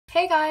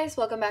Hey guys,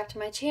 welcome back to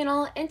my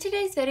channel. In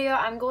today's video,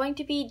 I'm going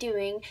to be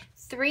doing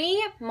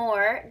 3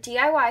 more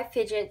DIY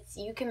fidgets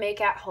you can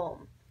make at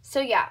home. So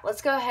yeah,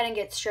 let's go ahead and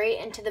get straight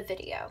into the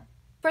video.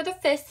 For the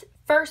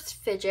first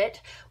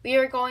fidget, we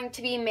are going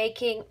to be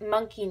making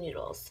monkey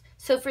noodles.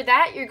 So for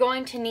that, you're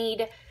going to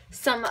need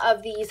some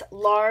of these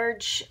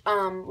large,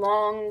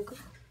 long,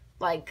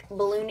 like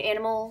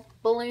animal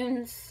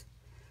balloons.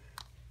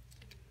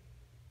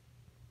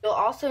 You'll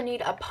also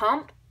need a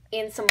pump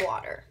and some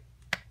water.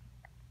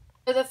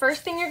 So the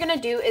first thing you're going to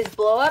do is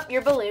blow up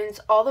your balloons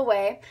all the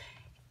way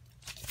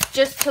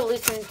just to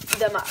loosen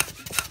them up.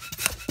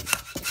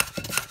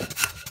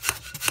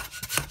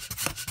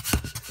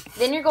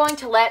 Then you're going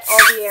to let all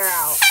the air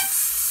out.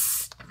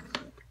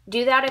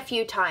 Do that a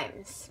few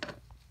times.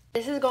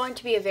 This is going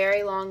to be a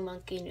very long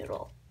monkey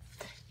noodle.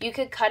 You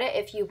could cut it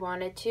if you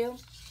wanted to.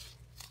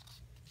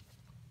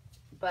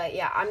 But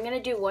yeah, I'm going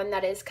to do one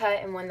that is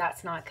cut and one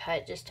that's not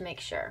cut just to make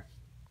sure.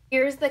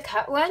 Here's the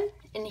cut one,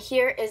 and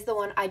here is the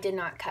one I did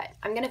not cut.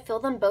 I'm going to fill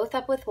them both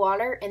up with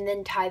water and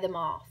then tie them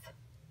off.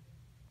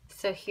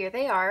 So here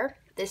they are.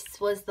 This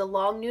was the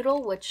long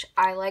noodle, which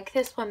I like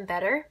this one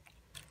better.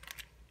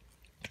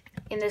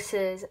 And this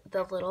is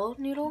the little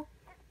noodle.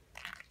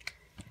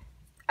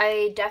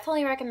 I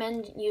definitely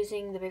recommend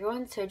using the bigger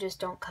one, so just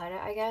don't cut it,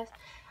 I guess.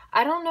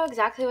 I don't know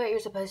exactly what you're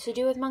supposed to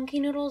do with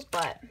monkey noodles,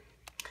 but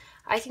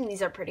I think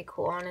these are pretty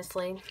cool,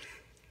 honestly.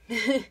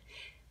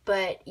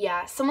 But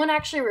yeah, someone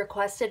actually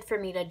requested for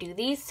me to do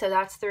these, so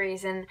that's the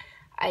reason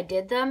I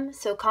did them.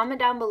 So comment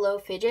down below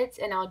fidgets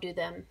and I'll do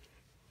them.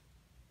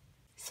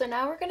 So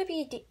now we're going to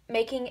be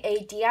making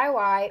a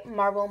DIY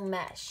marble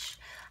mesh.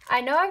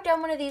 I know I've done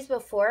one of these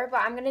before,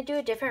 but I'm going to do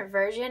a different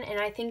version and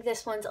I think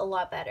this one's a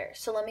lot better.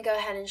 So let me go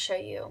ahead and show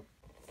you.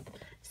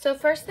 So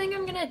first thing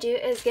I'm going to do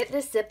is get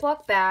this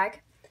Ziploc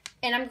bag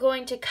and I'm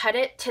going to cut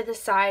it to the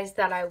size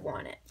that I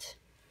want it.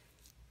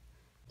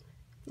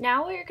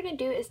 Now what you're going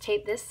to do is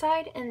tape this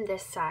side and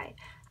this side.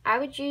 I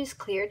would use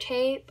clear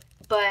tape,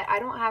 but I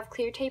don't have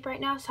clear tape right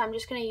now, so I'm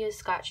just going to use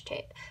Scotch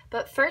tape.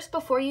 But first,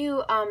 before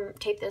you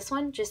tape this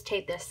one, just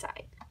tape this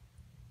side.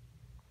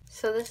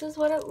 So this is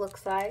what it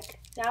looks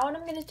like. Now what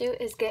I'm going to do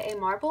is get a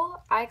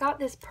marble. I got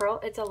this pearl.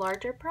 It's a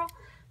larger pearl,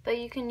 but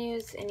you can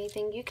use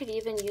anything. You could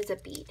even use a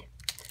bead.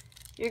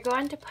 You're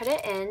going to put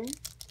it in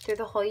through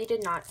the hole you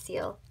did not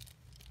seal.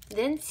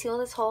 Then seal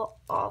this hole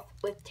off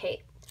with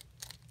tape.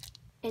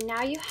 And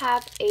now you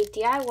have a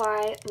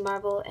DIY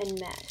marble and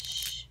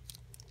mesh.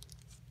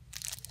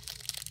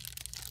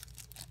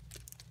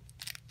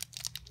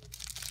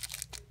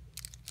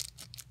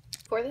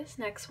 For this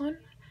next one,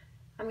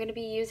 I'm going to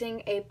be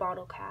using a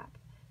bottle cap.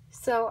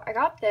 So I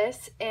got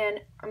this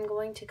and I'm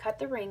going to cut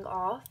the ring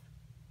off.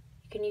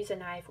 You can use a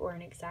knife or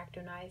an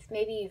X-Acto knife,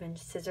 maybe even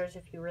scissors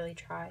if you really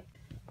try.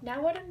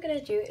 Now what I'm going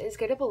to do is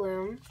get a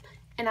balloon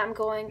and I'm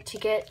going to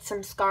get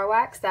some scar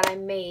wax that I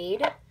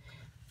made.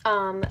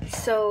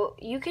 So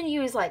you can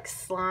use like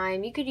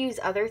slime, you could use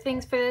other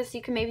things for this,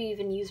 you can maybe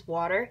even use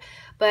water,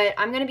 but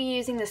I'm going to be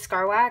using the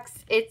scar wax.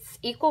 It's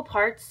equal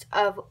parts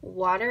of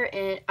water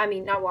and,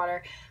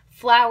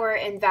 flour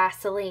and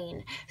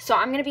Vaseline. So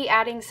I'm going to be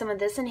adding some of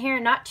this in here,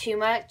 not too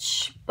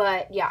much,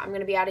 but yeah, I'm going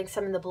to be adding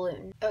some in the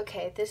balloon.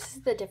 Okay, this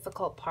is the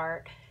difficult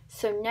part.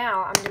 So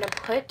now I'm going to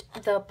put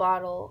the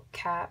bottle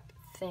cap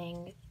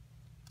thing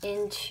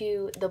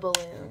into the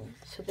balloon.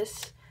 So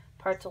this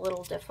part's a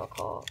little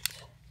difficult.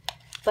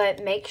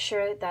 But make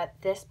sure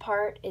that this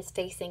part is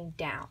facing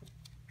down.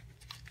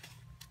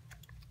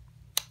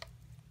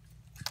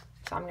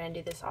 So I'm going to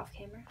do this off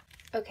camera.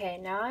 Okay,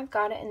 now I've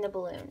got it in the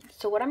balloon.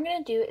 So what I'm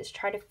going to do is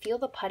try to feel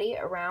the putty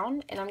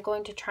around and I'm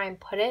going to try and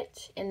put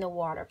it in the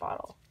water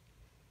bottle.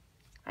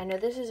 I know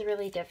this is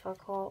really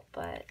difficult,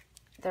 but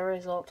the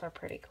results are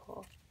pretty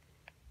cool.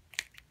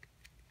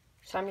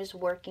 So I'm just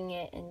working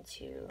it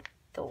into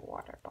the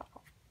water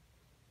bottle.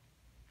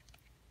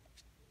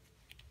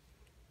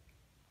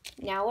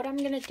 Now what I'm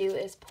going to do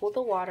is pull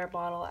the water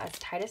bottle as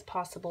tight as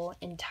possible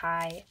and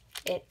tie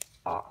it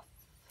off.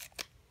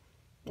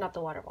 Not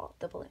the water bottle,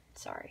 the balloon,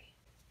 sorry.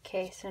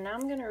 Okay, so now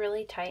I'm going to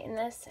really tighten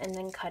this and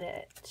then cut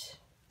it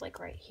like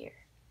right here.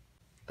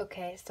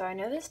 Okay, so I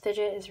know this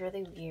fidget is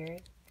really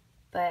weird,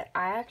 but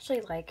I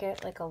actually like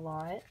it like a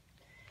lot.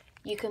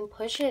 You can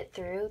push it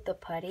through the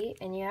putty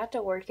and you have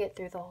to work it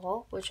through the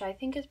hole, which I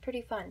think is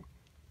pretty fun.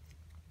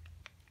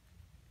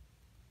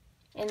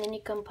 And then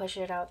you can push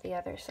it out the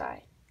other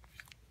side.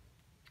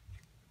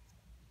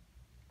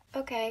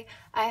 Okay,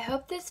 I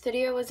hope this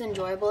video was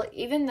enjoyable,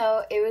 even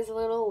though it was a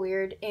little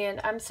weird, and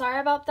I'm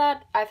sorry about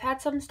that. I've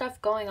had some stuff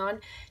going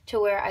on to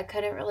where I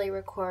couldn't really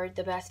record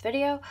the best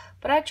video,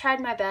 but I tried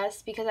my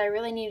best because I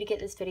really need to get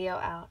this video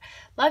out.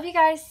 Love you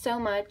guys so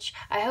much.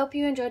 I hope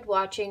you enjoyed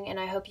watching, and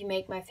I hope you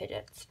make my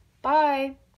fidgets. Bye!